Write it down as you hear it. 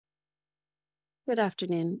Good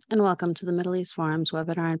afternoon, and welcome to the Middle East Forum's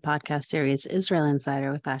webinar and podcast series, Israel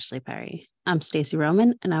Insider with Ashley Perry. I'm Stacey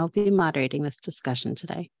Roman, and I will be moderating this discussion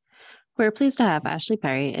today. We're pleased to have Ashley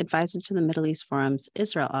Perry, advisor to the Middle East Forum's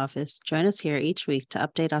Israel office, join us here each week to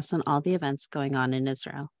update us on all the events going on in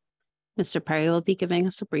Israel. Mr. Perry will be giving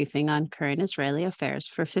us a briefing on current Israeli affairs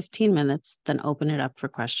for 15 minutes, then open it up for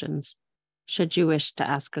questions. Should you wish to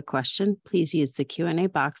ask a question, please use the Q&A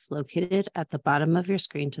box located at the bottom of your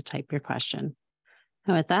screen to type your question.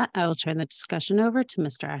 And with that, I will turn the discussion over to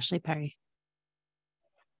Mr. Ashley Perry.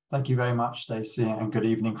 Thank you very much, Stacey, and good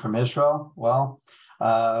evening from Israel. Well,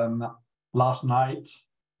 last night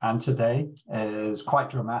and today is quite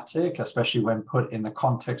dramatic, especially when put in the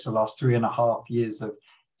context of the last 3.5 years of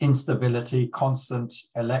instability, constant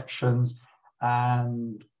elections,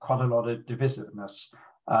 and quite a lot of divisiveness.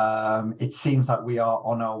 It seems that we are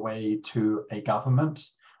on our way to a government,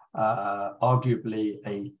 arguably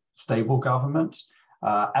a stable government.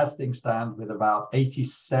 As things stand, with about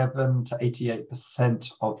 87 to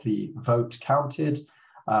 88% of the vote counted,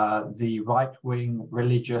 the right-wing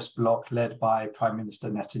religious bloc led by Prime Minister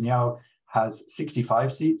Netanyahu has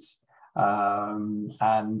 65 seats.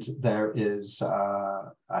 And there is,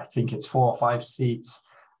 I think it's 4 or 5 seats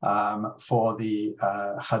for the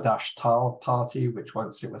Hadash-Tal party, which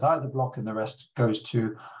won't sit with either bloc, and the rest goes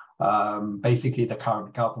to basically the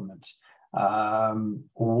current government.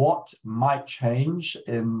 What might change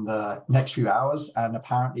in the next few hours, and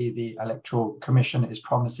apparently the Electoral Commission is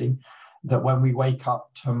promising that when we wake up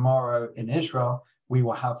tomorrow in Israel, we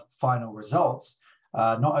will have final results.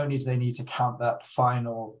 Not only do they need to count that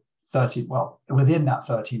final 30, well, within that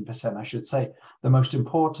 13%, I should say, the most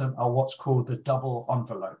important are what's called the double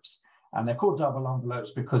envelopes. And they're called double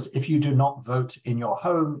envelopes because if you do not vote in your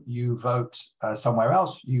home, you vote somewhere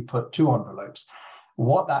else, you put 2 envelopes.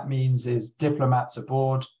 What that means is diplomats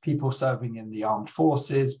abroad, people serving in the armed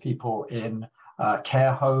forces, people in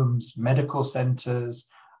care homes, medical centers,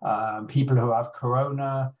 people who have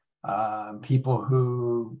corona, people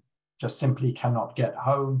who just simply cannot get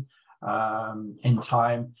home in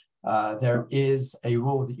time. There is a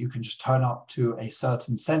rule that you can just turn up to a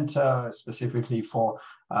certain center, specifically for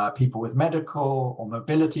people with medical or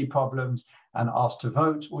mobility problems, and ask to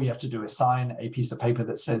vote. All you have to do is sign a piece of paper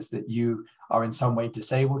that says that you are in some way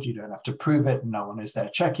disabled. You don't have to prove it. No one is there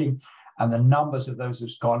checking. And the numbers of those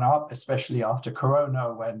has gone up, especially after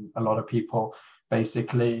Corona, when a lot of people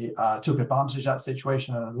basically took advantage of that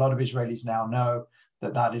situation. And a lot of Israelis now know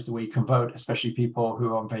that that is the way you can vote, especially people who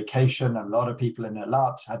are on vacation. A lot of people in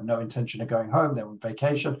Eilat had no intention of going home. They were on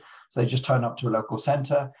vacation. So they just turn up to a local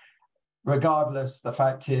center. Regardless, the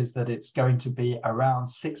fact is that it's going to be around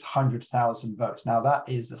 600,000 votes. Now, that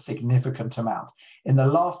is a significant amount. In the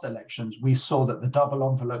last elections, we saw that the double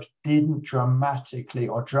envelopes didn't dramatically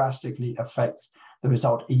or drastically affect the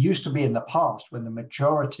result. It used to be in the past, when the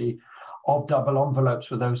majority of double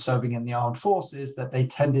envelopes were those serving in the armed forces, that they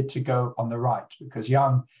tended to go on the right, because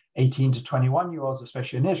young 18 to 21-year-olds,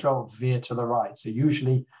 especially in Israel, veer to the right. So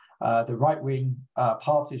usually the right-wing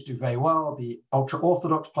parties do very well, the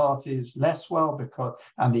ultra-Orthodox parties less well,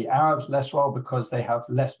 and the Arabs less well, because they have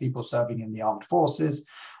less people serving in the armed forces.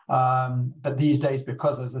 But these days,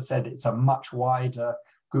 because, as I said, it's a much wider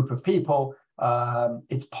group of people,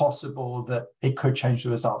 it's possible that it could change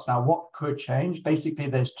the results. Now, what could change? Basically,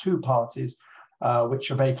 there's 2 parties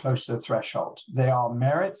which are very close to the threshold. They are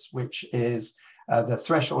Meretz, which is the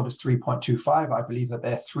threshold is 3.25. I believe that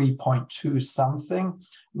they're 3.2 something,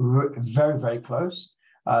 very, very close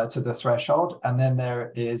to the threshold. And then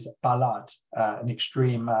there is Balad, an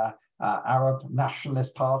extreme Arab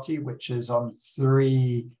nationalist party, which is on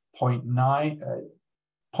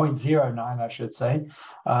 0.09, I should say,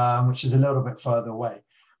 which is a little bit further away.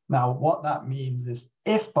 Now, what that means is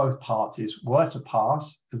if both parties were to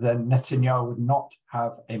pass, then Netanyahu would not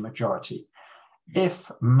have a majority.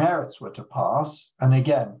 If Meretz were to pass, and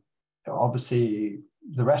again, obviously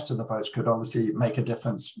the rest of the votes could obviously make a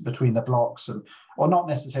difference between the blocks, or not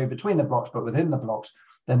necessarily between the blocks, but within the blocks,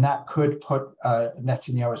 then that could put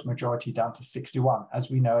Netanyahu's majority down to 61.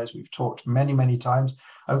 As we know, as we've talked many, many times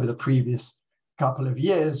over the previous couple of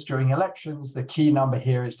years during elections, the key number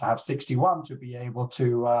here is to have 61 to be able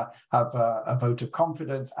to have a vote of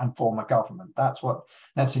confidence and form a government. That's what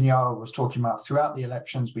Netanyahu was talking about throughout the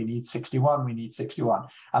elections. We need 61, we need 61.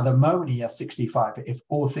 At the moment, he has 65. If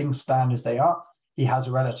all things stand as they are, he has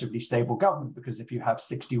a relatively stable government, because if you have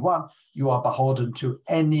 61, you are beholden to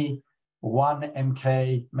any one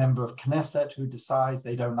MK member of Knesset who decides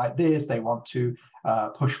they don't like this, they want to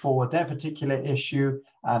push forward their particular issue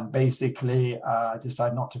and basically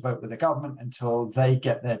decide not to vote with the government until they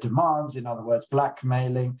get their demands. In other words,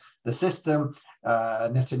 blackmailing the system.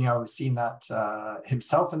 Netanyahu has seen that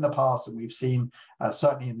himself in the past, and we've seen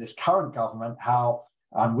certainly in this current government how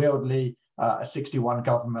unwieldy a 61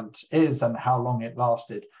 government is and how long it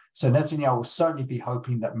lasted. So Netanyahu will certainly be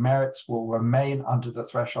hoping that Meretz will remain under the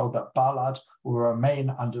threshold, that Balad will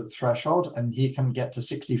remain under the threshold, and he can get to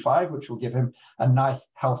 65, which will give him a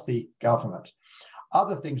nice, healthy government.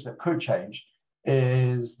 Other things that could change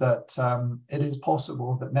is that it is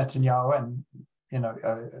possible that Netanyahu and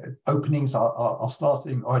openings are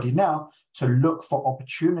starting already now to look for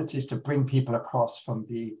opportunities to bring people across from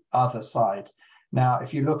the other side. Now,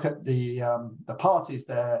 if you look at the parties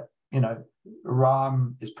there,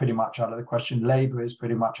 Ram is pretty much out of the question. Labour is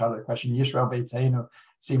pretty much out of the question. Yisrael Beiteinu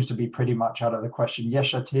seems to be pretty much out of the question.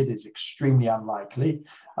 Yesh Atid is extremely unlikely.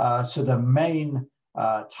 So the main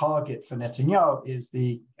target for Netanyahu is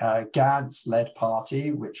the Gantz-led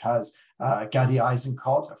party, which has Gadi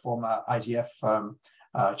Eisenkot, a former IDF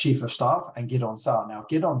chief of staff, and Gideon Sa'ar. Now,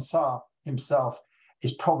 Gideon Sa'ar himself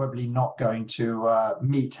is probably not going to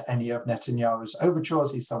meet any of Netanyahu's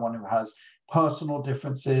overtures. He's someone who has personal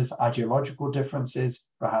differences, ideological differences.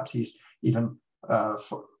 Perhaps he's even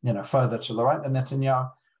further to the right than Netanyahu.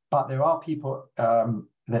 But there are people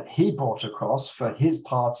that he brought across for his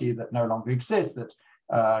party that no longer exists,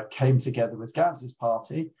 that came together with Gantz's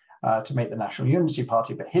party to make the National Unity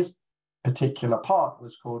Party. But his particular part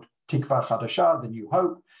was called Tikva Chadasha, the New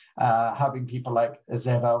Hope, having people like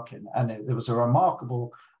Zev Elkin. And there was a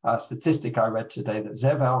remarkable statistic I read today that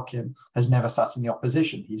Zev Elkin has never sat in the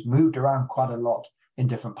opposition. He's moved around quite a lot in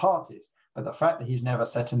different parties. But the fact that he's never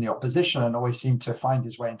sat in the opposition and always seemed to find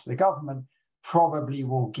his way into the government probably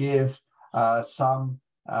will give some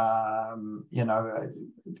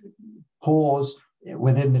pause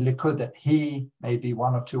within the Likud that he, maybe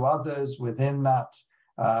one or two others within that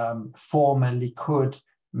former Likud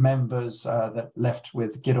members that left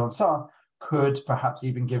with Gideon Sa'ar could perhaps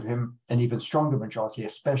even give him an even stronger majority,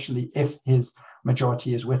 especially if his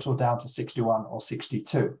majority is whittled down to 61 or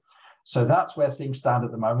 62. So that's where things stand at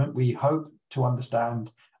the moment. We hope to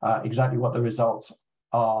understand exactly what the results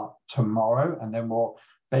are tomorrow, and then we'll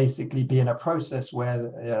basically be in a process where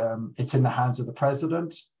it's in the hands of the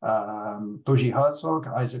president, Bougie Herzog,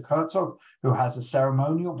 Isaac Herzog, who has a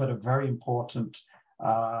ceremonial but a very important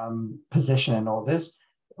position in all this.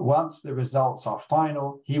 Once the results are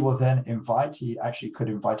final, he will then invite, he actually could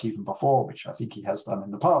invite even before, which I think he has done in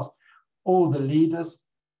the past, all the leaders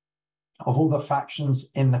of all the factions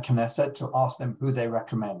in the Knesset to ask them who they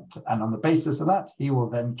recommend. And on the basis of that, he will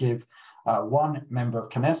then give one member of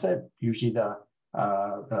Knesset, usually the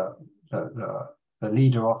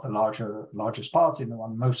leader of the largest party and the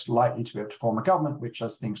one most likely to be able to form a government, which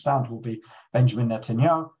as things stand will be Benjamin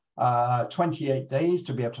Netanyahu, 28 days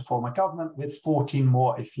to be able to form a government with 14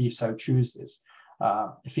 more if he so chooses.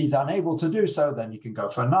 If he's unable to do so, then you can go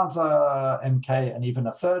for another MK and even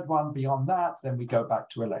a third one. Beyond that, then we go back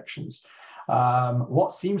to elections.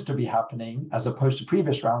 What seems to be happening, as opposed to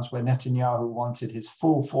previous rounds where Netanyahu wanted his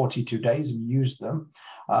full 42 days and used them,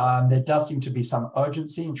 there does seem to be some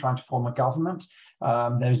urgency in trying to form a government.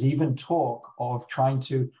 There's even talk of trying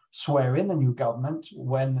to swear in the new government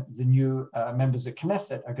when the new members of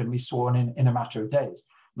Knesset are going to be sworn in a matter of days.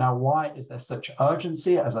 Now, why is there such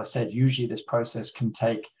urgency? As I said, usually this process can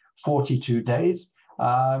take 42 days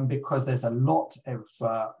because there's a lot of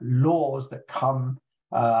laws that come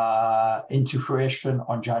into fruition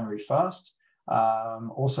on January 1st.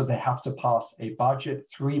 Also, they have to pass a budget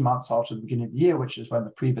 3 months after the beginning of the year, which is when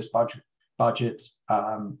the previous budget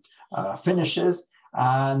finishes.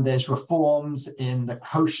 And there's reforms in the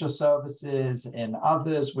kosher services, in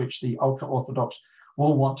others, which the ultra-Orthodox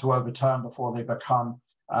will want to overturn before they become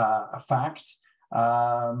a fact.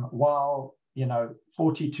 While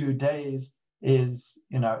 42 days is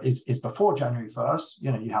before January 1st,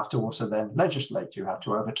 you have to also then legislate, you have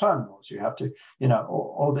to overturn laws, you have to,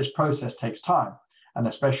 all this process takes time. And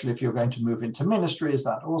especially if you're going to move into ministries,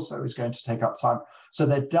 that also is going to take up time. So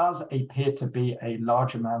there does appear to be a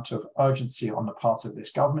large amount of urgency on the part of this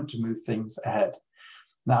government to move things ahead.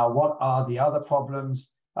 Now, what are the other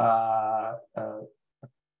problems? Let's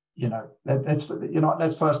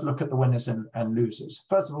first look at the winners and losers.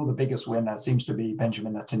 First of all, the biggest winner seems to be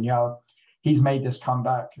Benjamin Netanyahu. He's made this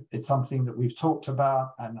comeback. It's something that we've talked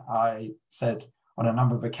about, and I said on a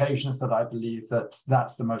number of occasions that I believe that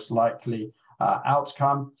that's the most likely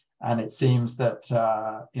outcome. And it seems that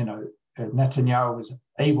Netanyahu was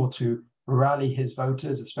able to rally his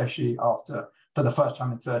voters, especially after, for the first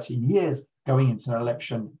time in 13 years, going into an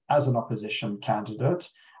election as an opposition candidate.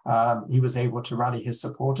 He was able to rally his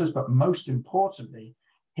supporters, but most importantly,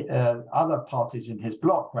 other parties in his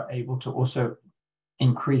bloc were able to also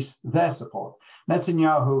increase their support.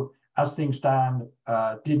 Netanyahu, as things stand,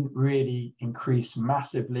 didn't really increase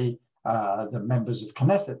massively the members of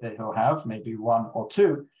Knesset that he'll have, maybe one or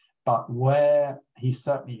two, but where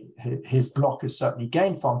his bloc has certainly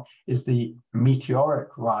gained from is the meteoric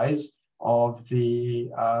rise of the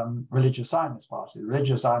Religious Zionist Party. The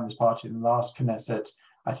Religious Zionist Party in the last Knesset,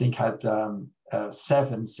 I think, had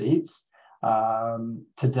 7 seats.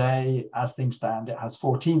 Today, as things stand, it has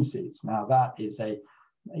 14 seats. Now that is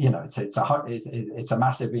it's a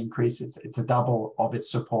massive increase. It's a double of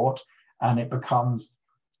its support, and it becomes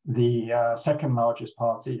the second largest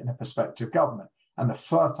party in a prospective government, and the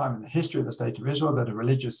first time in the history of the state of Israel that a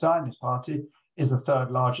religious Zionist party is the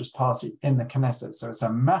third largest party in the Knesset. So it's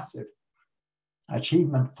a massive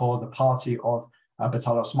achievement for the party of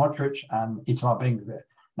Bezalel Smotrich and Itamar Ben-Gvir.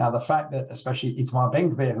 Now, the fact that especially Itamar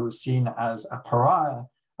Ben-Gvir, who was seen as a pariah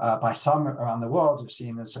by some around the world, is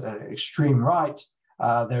seen as extreme right,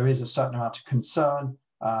 there is a certain amount of concern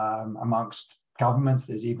amongst governments.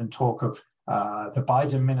 There's even talk of the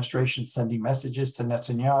Biden administration sending messages to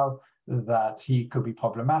Netanyahu that he could be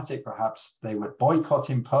problematic. Perhaps they would boycott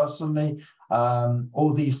him personally.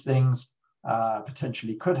 All these things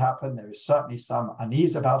potentially could happen. There is certainly some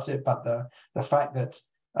unease about it, but the fact that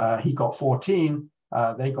he got 14,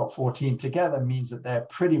 they got 14 together means that they're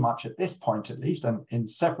pretty much, at this point at least, an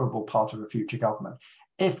inseparable part of a future government.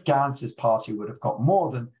 If Gantz's party would have got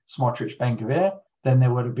more than Smotrich Ben-Gvir, then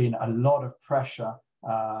there would have been a lot of pressure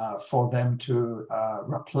for them to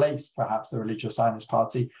replace perhaps the Religious Zionist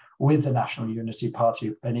Party with the National Unity Party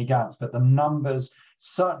of Benny Gantz. But the numbers,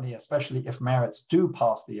 certainly, especially if Meretz do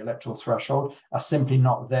pass the electoral threshold, are simply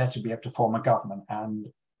not there to be able to form a government. And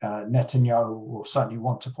Netanyahu will certainly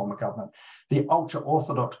want to form a government. The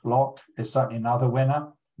ultra-Orthodox bloc is certainly another winner.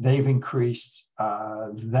 They've increased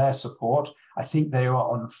their support. I think they were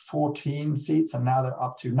on 14 seats, and now they're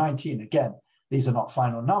up to 19. Again, these are not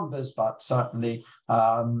final numbers, but certainly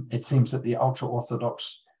it seems that the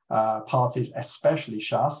ultra-Orthodox parties, especially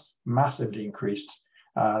Shas, massively increased.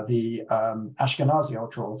 The Ashkenazi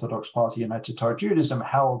ultra-Orthodox party, United Torah Judaism,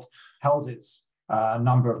 held its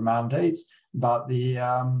number of mandates, but the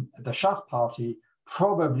Shas party,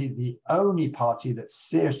 probably the only party that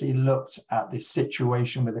seriously looked at this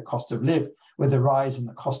situation with the rise in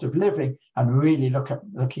the cost of living, and really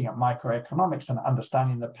looking at microeconomics and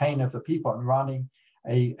understanding the pain of the people, and running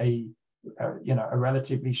a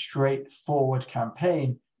relatively straightforward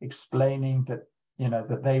campaign explaining that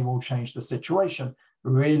that they will change the situation,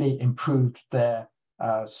 really improved their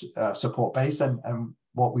support base. And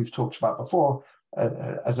what we've talked about before,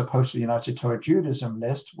 as opposed to the United Torah Judaism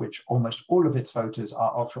list, which almost all of its voters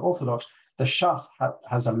are ultra-Orthodox, the Shas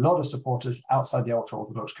has a lot of supporters outside the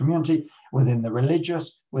ultra-Orthodox community, within the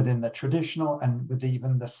religious, within the traditional, and with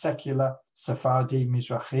even the secular Sephardi,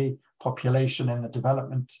 Mizrahi population in the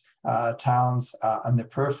development towns and the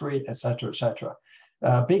periphery, etc., etc.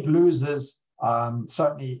 Big losers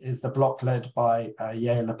certainly is the bloc led by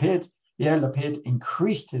Yair Lapid. Yair Lapid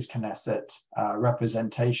increased his Knesset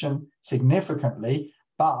representation significantly,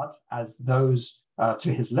 but as those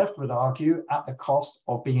to his left would argue, at the cost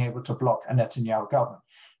of being able to block a Netanyahu government.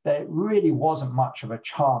 There really wasn't much of a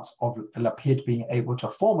chance of Lapid being able to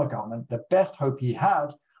form a government. The best hope he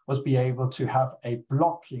had was be able to have a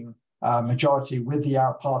blocking majority with the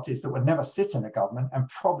Arab parties that would never sit in a government and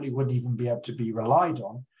probably wouldn't even be able to be relied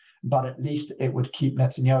on, but at least it would keep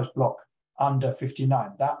Netanyahu's bloc under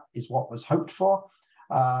 59. That is what was hoped for.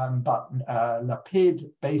 But Lapid,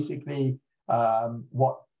 basically,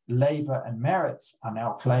 what Labour and Meretz are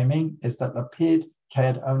now claiming is that Lapid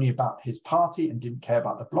cared only about his party and didn't care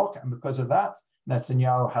about the bloc. And because of that,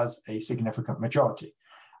 Netanyahu has a significant majority.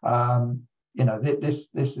 This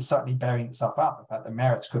is certainly bearing itself out, the fact that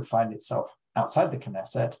Meretz could find itself outside the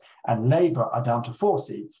Knesset, and Labour are down to 4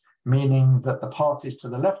 seats, meaning that the parties to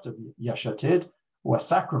the left of Yesh Atid were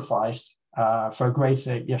sacrificed for a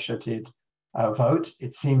greater Yesh Atid vote.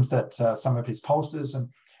 It seems that some of his pollsters and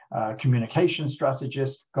communication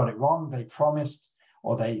strategists got it wrong. They promised,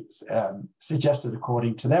 or they suggested,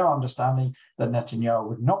 according to their understanding, that Netanyahu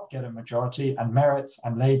would not get a majority and Meretz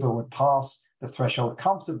and Labour would pass the threshold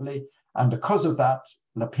comfortably. And because of that,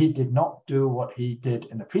 Lapid did not do what he did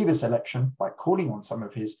in the previous election by calling on some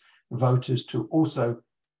of his voters to also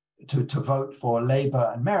to vote for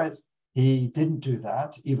Labour and Meretz. He didn't do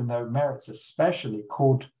that, even though Meretz especially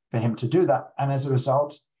called for him to do that. And as a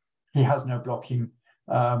result, he has no blocking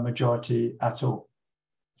majority at all.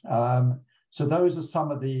 So those are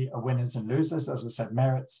some of the winners and losers. As I said,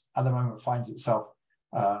 Meretz at the moment finds itself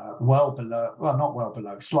well below, well, not well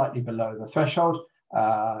below, slightly below the threshold.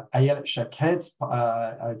 Ayelet Shaked's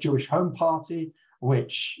Jewish Home Party,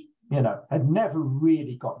 which, you know, had never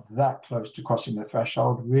really got that close to crossing the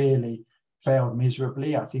threshold, really failed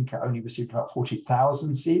miserably. I think it only received about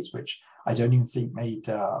 40,000 seats, which I don't even think made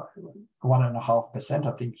 1.5%.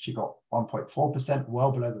 I think she got 1.4%,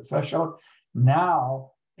 well below the threshold.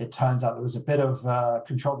 Now, it turns out there was a bit of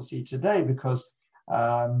controversy today because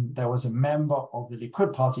there was a member of the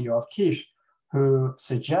Likud party, Yoav Kish, who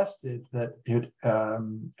suggested that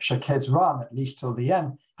Shaked's run, at least till the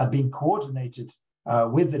end, had been coordinated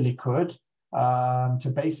with the Likud to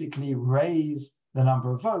basically raise the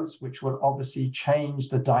number of votes, which would obviously change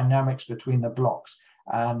the dynamics between the blocks.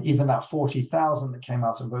 And even that 40,000 that came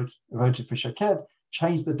out and voted for Shaked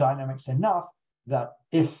changed the dynamics enough that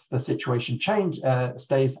if the situation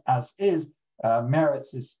stays as is,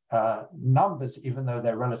 Meretz's numbers, even though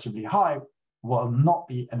they're relatively high, will not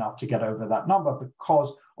be enough to get over that number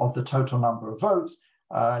because of the total number of votes,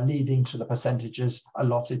 leading to the percentages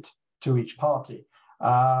allotted to each party.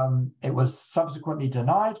 It was subsequently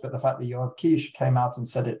denied, but the fact that Yoav Kish came out and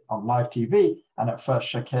said it on live TV, and at first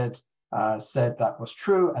Shaked said that was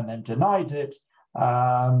true and then denied it,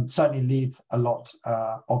 certainly leads a lot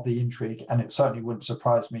of the intrigue. And it certainly wouldn't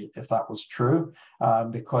surprise me if that was true,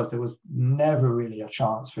 because there was never really a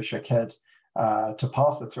chance for Shaked to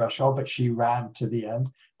pass the threshold, but she ran to the end.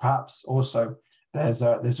 Perhaps also there's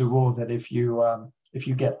a rule that if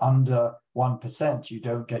you get under 1%, you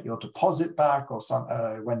don't get your deposit back, or some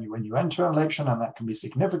when you enter an election, and that can be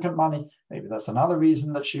significant money. Maybe that's another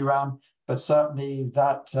reason that she ran. But certainly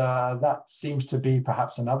that seems to be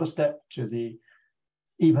perhaps another step to the,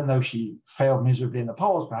 even though she failed miserably in the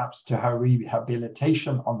polls, perhaps to her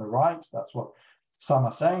rehabilitation on the right. That's what some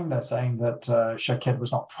are saying. They're saying that Shaked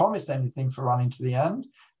was not promised anything for running to the end,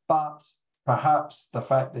 but perhaps the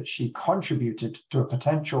fact that she contributed to a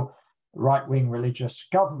potential right-wing religious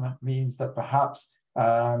government means that perhaps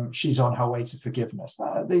she's on her way to forgiveness.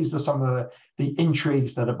 These are some of the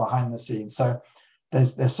intrigues that are behind the scenes. So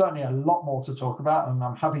there's certainly a lot more to talk about, and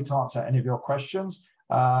I'm happy to answer any of your questions.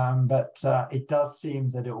 But it does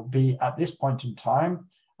seem that it will be, at this point in time,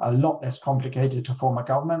 a lot less complicated to form a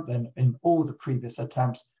government than in all the previous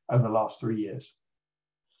attempts over the last 3 years.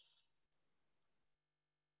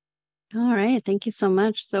 All right, thank you so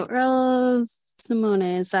much. So Earl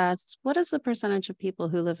Simones asks, what is the percentage of people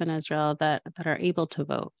who live in Israel that are able to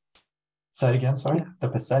vote? Say it again, sorry, Yeah. The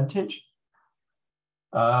percentage?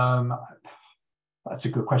 That's a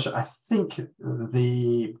good question. I think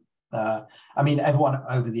everyone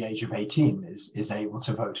over the age of 18 is able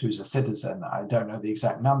to vote who's a citizen. I don't know the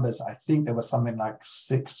exact numbers. I think there was something like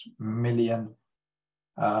 6 million.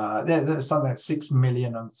 There's something like 6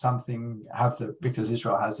 million and something because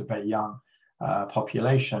Israel has a very young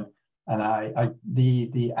population. And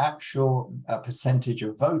the actual percentage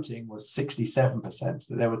of voting was 67%.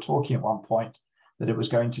 So they were talking at one point that it was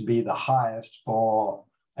going to be the highest for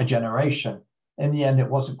a generation. In the end, it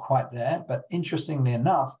wasn't quite there. But interestingly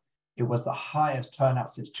enough, it was the highest turnout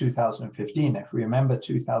since 2015. If we remember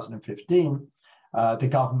 2015, the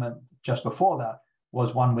government just before that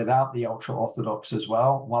was one without the ultra-Orthodox as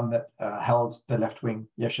well, one that held the left-wing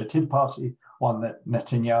Yesh Atid party, one that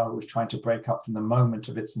Netanyahu was trying to break up from the moment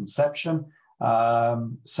of its inception.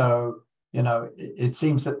 So, it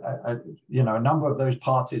seems that, a number of those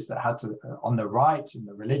parties that had to, on the right, in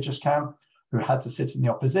the religious camp, who had to sit in the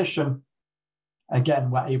opposition, again,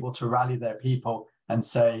 were able to rally their people and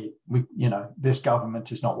say, this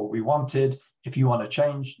government is not what we wanted. If you want to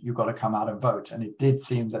change, you've got to come out and vote. And it did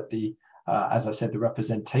seem that as I said, the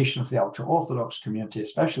representation of the ultra-Orthodox community,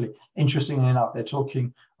 especially, interestingly enough, they're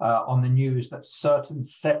talking on the news that certain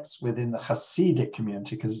sects within the Hasidic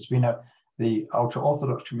community, because as we know, the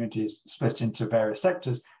ultra-Orthodox community is split into various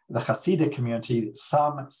sectors. The Hasidic community,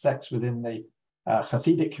 some sects within the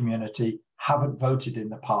Hasidic community haven't voted in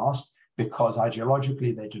the past because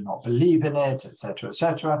ideologically they do not believe in it, et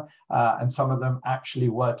cetera, and some of them actually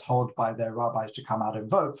were told by their rabbis to come out and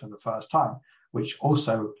vote for the first time, which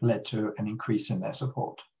also led to an increase in their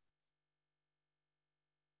support.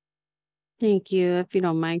 Thank you. If you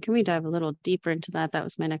don't mind, can we dive a little deeper into that? That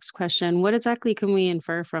was my next question. What exactly can we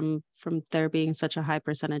infer from there being such a high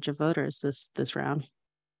percentage of voters this round?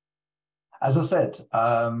 As I said,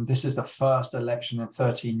 this is the first election in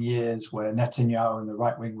 13 years where Netanyahu and the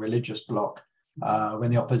right-wing religious bloc were in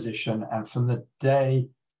the opposition. And from the day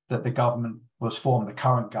that the government was formed, the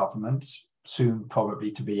current government, soon probably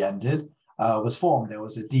to be ended, was formed, there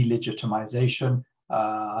was a delegitimization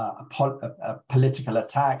political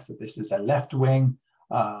attacks, that this is a left wing,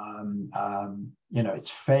 it's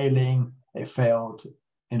failing. It failed.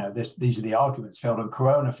 These are the arguments. Failed on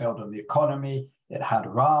Corona, failed on the economy. It had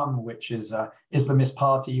Ram, which is an Islamist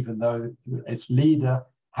party, even though its leader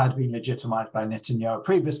had been legitimized by Netanyahu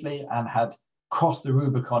previously and had crossed the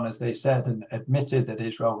Rubicon, as they said, and admitted that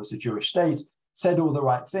Israel was a Jewish state, said all the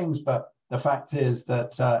right things, but the fact is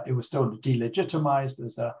that it was still delegitimized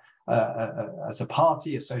as a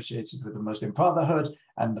party associated with the Muslim Brotherhood,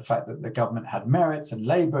 and the fact that the government had Meretz and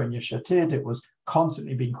Labour and Yesh Atid, it was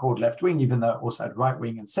constantly being called left-wing, even though it also had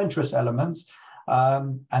right-wing and centrist elements,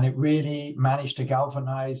 and it really managed to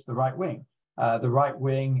galvanize the right wing. The right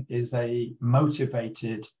wing is a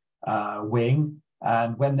motivated wing,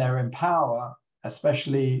 and when they're in power,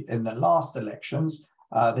 especially in the last elections,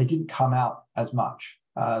 they didn't come out as much.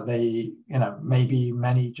 Maybe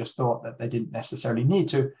many just thought that they didn't necessarily need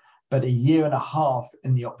to, but a year and a half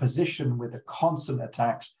in the opposition with the constant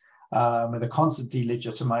attacks, with the constant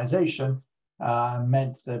delegitimization,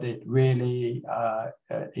 meant that it really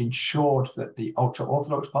ensured that the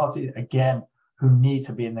ultra-Orthodox party, again, who need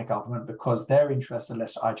to be in the government because their interests are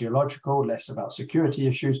less ideological, less about security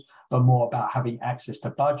issues, but more about having access to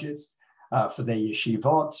budgets for their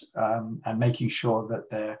yeshivot, and making sure that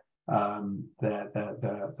the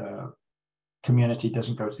community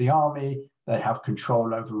doesn't go to the army. They have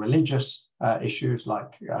control over religious issues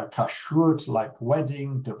like kashrut, like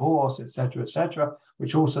wedding, divorce, etc.,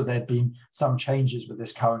 which also there'd been some changes with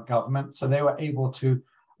this current government. So they were able to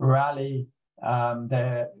rally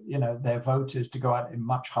their voters to go out in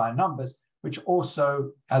much higher numbers, which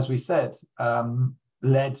also, as we said,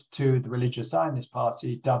 led to the Religious Zionist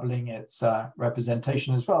Party doubling its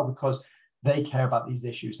representation as well, because they care about these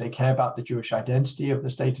issues. They care about the Jewish identity of the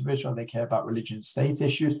state of Israel. They care about religion state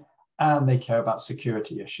issues, and they care about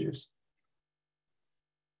security issues.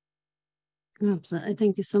 Absolutely.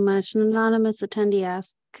 Thank you so much. An anonymous attendee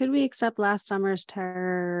asked, could we accept last summer's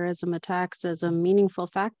terrorism attacks as a meaningful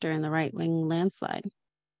factor in the right-wing landslide?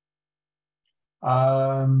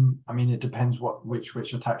 It depends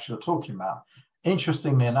which attacks you're talking about.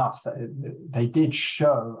 Interestingly enough, they did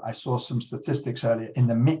show, I saw some statistics earlier, in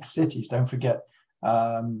the mixed cities, don't forget,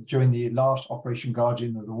 during the last Operation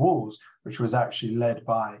Guardian of the Walls, which was actually led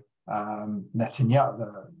by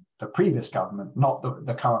Netanyahu, the previous government, not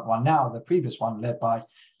the current one now, the previous one led by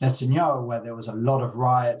Netanyahu, where there was a lot of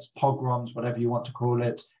riots, pogroms, whatever you want to call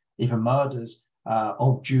it, even murders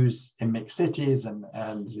of Jews in mixed cities and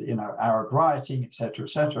Arab rioting,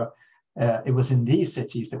 etc. It was in these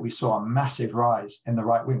cities that we saw a massive rise in the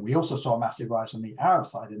right wing. We also saw a massive rise on the Arab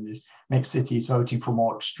side in these mixed cities, voting for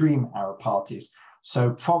more extreme Arab parties.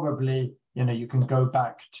 So probably, you can go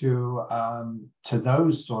back to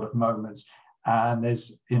those sort of moments, and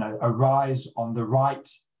there's a rise on the right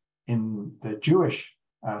in the Jewish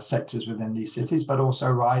sectors within these cities, but also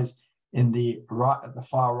a rise in the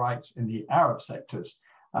far right in the Arab sectors.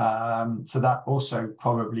 So that also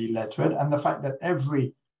probably led to it, and the fact that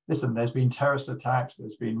there's been terrorist attacks,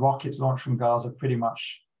 there's been rockets launched from Gaza pretty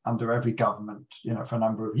much under every government, for a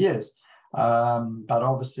number of years. But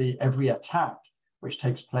obviously every attack which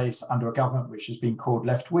takes place under a government which has been called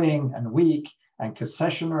left-wing and weak and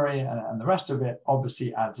concessionary and the rest of it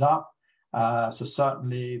obviously adds up. So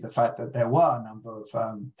certainly the fact that there were a number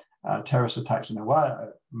of terrorist attacks and there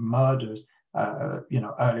were murders,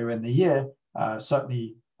 earlier in the year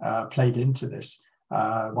certainly played into this.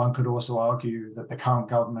 One could also argue that the current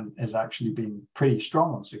government has actually been pretty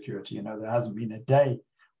strong on security. There hasn't been a day,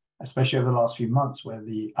 especially over the last few months, where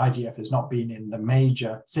the IDF has not been in the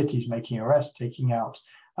major cities making arrests, taking out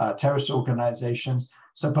terrorist organizations.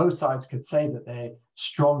 So both sides could say that they're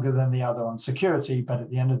stronger than the other on security, but at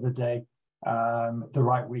the end of the day, the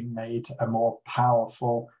right wing made a more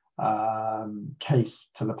powerful case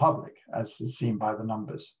to the public, as is seen by the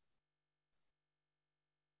numbers.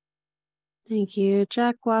 Thank you.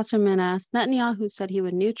 Jack Wasserman asked, Netanyahu said he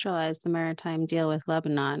would neutralize the maritime deal with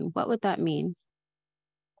Lebanon. What would that mean?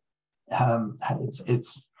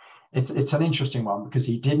 It's an interesting one, because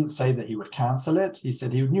he didn't say that he would cancel it. He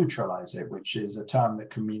said he would neutralize it, which is a term that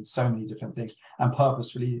can mean so many different things, and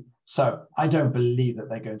purposefully so. I don't believe that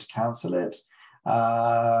they're going to cancel it.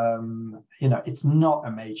 It's not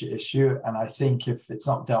a major issue, and I think if it's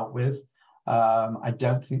not dealt with, I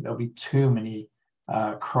don't think there'll be too many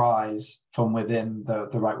cries from within the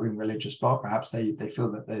right-wing religious bloc. Perhaps they feel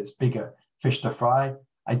that there's bigger fish to fry.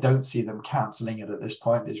 I don't see them cancelling it at this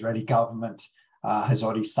point. The Israeli government has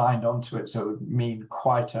already signed on to it, so it would mean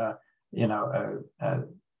quite a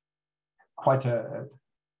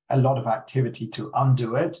lot of activity to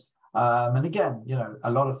undo it. And again,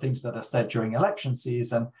 a lot of things that are said during election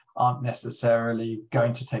season aren't necessarily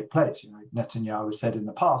going to take place. Netanyahu has said in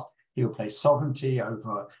the past he would place sovereignty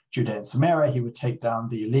over Judea and Samaria. He would take down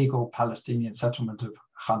the illegal Palestinian settlement of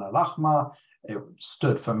Khan al-Ahmar. It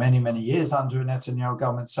stood for many, many years under a Netanyahu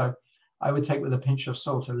government. So I would take with a pinch of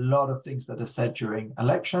salt a lot of things that are said during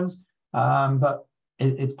elections. But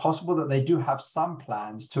it's possible that they do have some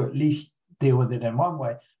plans to at least deal with it in one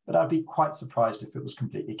way. But I'd be quite surprised if it was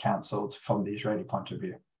completely cancelled from the Israeli point of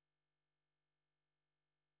view.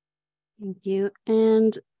 Thank you.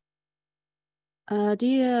 And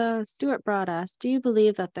Stuart Broad asked, do you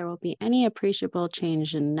believe that there will be any appreciable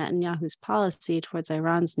change in Netanyahu's policy towards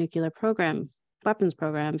Iran's nuclear weapons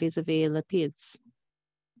program, vis-a-vis Lapid's?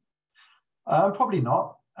 Probably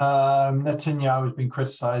not. Netanyahu has been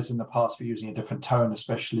criticized in the past for using a different tone,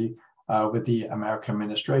 especially with the American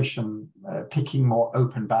administration picking more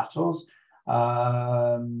open battles.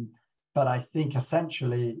 But I think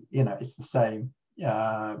essentially, it's the same.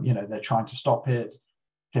 They're trying to stop it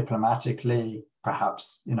diplomatically,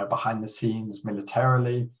 perhaps, behind the scenes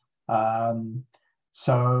militarily.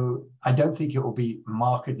 So I don't think it will be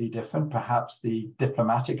markedly different. Perhaps the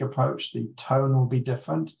diplomatic approach, the tone will be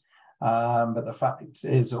different. But the fact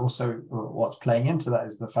is also what's playing into that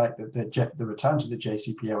is the fact that the return to the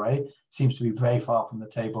JCPOA seems to be very far from the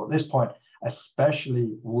table at this point,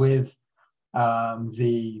 especially with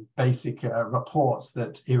the basic reports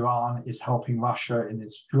that Iran is helping Russia in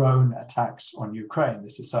its drone attacks on Ukraine.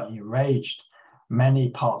 This has certainly enraged many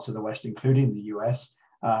parts of the West, including the US.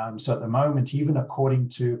 So at the moment, even according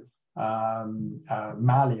to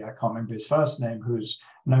Mali, I can't remember his first name, who's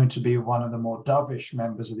known to be one of the more dovish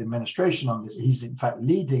members of the administration on this, he's in fact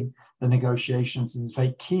leading the negotiations and is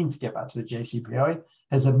very keen to get back to the JCPOA,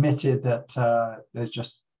 has admitted that there's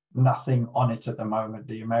just nothing on it at the moment.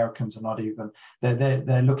 The Americans are not even,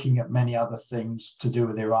 they're looking at many other things to do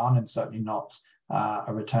with Iran, and certainly not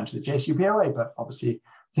a return to the JCPOA, but obviously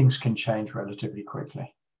things can change relatively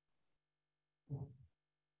quickly.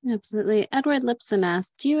 Absolutely. Edward Lipson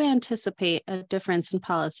asked, do you anticipate a difference in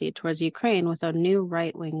policy towards Ukraine with a new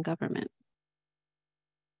right-wing government?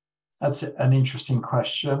 That's an interesting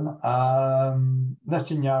question.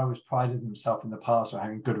 Netanyahu has prided himself in the past on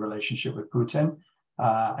having a good relationship with Putin.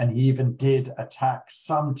 And he even did attack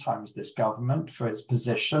sometimes this government for its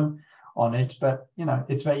position on it. But,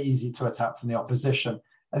 it's very easy to attack from the opposition.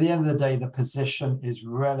 At the end of the day, the position is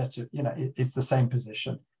relative, it's the same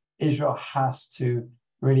position. Israel has to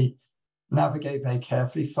really navigate very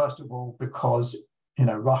carefully, first of all, because,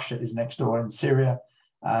 Russia is next door in Syria,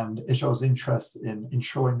 and Israel's interest in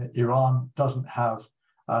ensuring that Iran doesn't have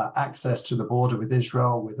access to the border with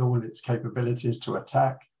Israel with all its capabilities to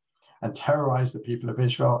attack and terrorize the people of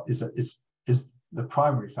Israel is the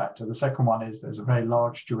primary factor. The second one is there's a very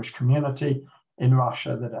large Jewish community in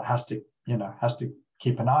Russia that it has to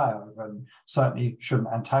keep an eye over, and certainly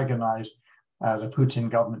shouldn't antagonize the Putin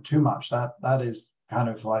government too much. That is kind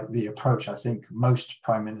of like the approach I think most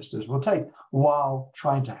prime ministers will take, while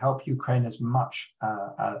trying to help Ukraine as much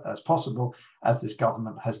as possible, as this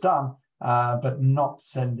government has done, but not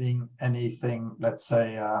sending anything, let's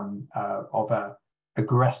say, of a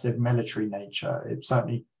aggressive military nature. It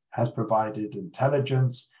certainly has provided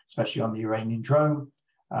intelligence, especially on the Iranian drone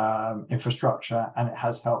infrastructure, and it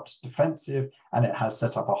has helped defensive, and it has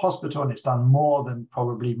set up a hospital, and it's done more than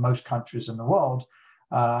probably most countries in the world.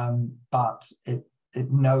 But it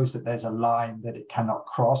knows that there's a line that it cannot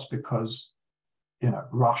cross, because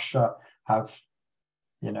Russia have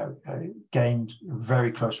gained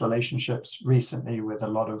very close relationships recently with a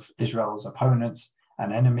lot of Israel's opponents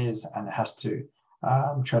and enemies, and it has to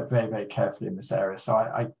tread very, very carefully in this area. So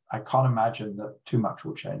I can't imagine that too much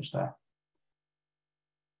will change there.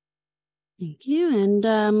 Thank you.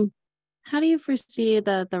 And how do you foresee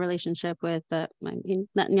the relationship with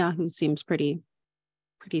Netanyahu seems pretty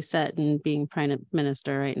set in being prime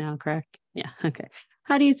minister right now, correct? Yeah. Okay.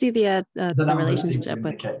 How do you see the relationship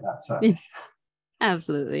with that?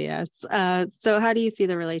 Absolutely, yes. So how do you see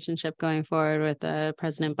the relationship going forward with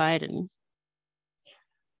President Biden?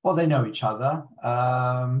 Well, they know each other.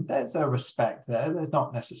 There's a respect there. There's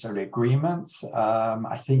not necessarily agreements.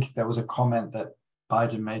 I think there was a comment that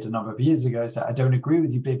Biden made a number of years ago, said, "I don't agree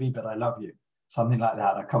with you, Bibi, but I love you." Something like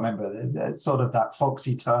that. I can't remember. It's sort of that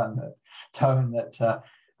folksy tone that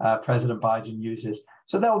President Biden uses.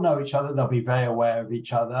 So they'll know each other. They'll be very aware of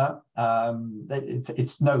each other.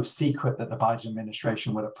 It's no secret that the Biden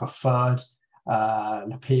administration would have preferred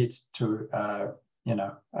Lapid to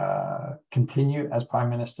continue as prime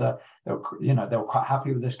minister. They were quite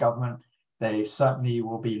happy with this government. They certainly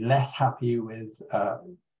will be less happy with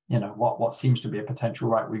what seems to be a potential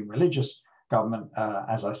right-wing religious government.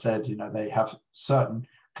 As I said, they have certain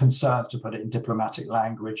concerns, to put it in diplomatic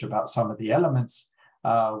language, about some of the elements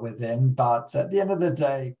within. But at the end of the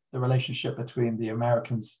day, the relationship between the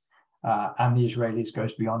Americans and the Israelis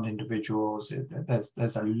goes beyond individuals.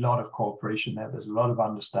 There's a lot of cooperation there. There's a lot of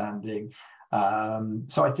understanding.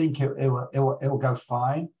 So I think it will go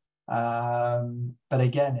fine. But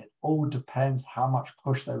again, it all depends how much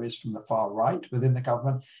push there is from the far right within the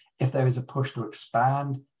government. If there is a push to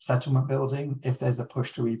expand settlement building, if there's a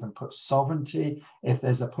push to even put sovereignty, if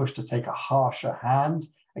there's a push to take a harsher hand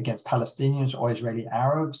against Palestinians or Israeli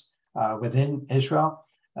Arabs within Israel,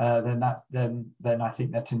 then I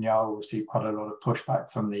think Netanyahu will see quite a lot of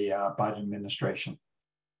pushback from the Biden administration.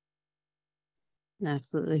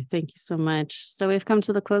 Absolutely. Thank you so much. So we've come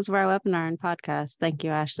to the close of our webinar and podcast. Thank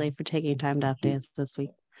you, Ashley, for taking time to update us this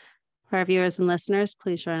week. For our viewers and listeners,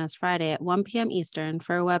 please join us Friday at 1 p.m. Eastern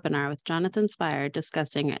for a webinar with Jonathan Spire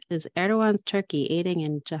discussing, is Erdogan's Turkey aiding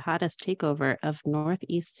in jihadist takeover of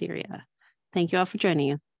northeast Syria? Thank you all for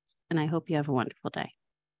joining us, and I hope you have a wonderful day.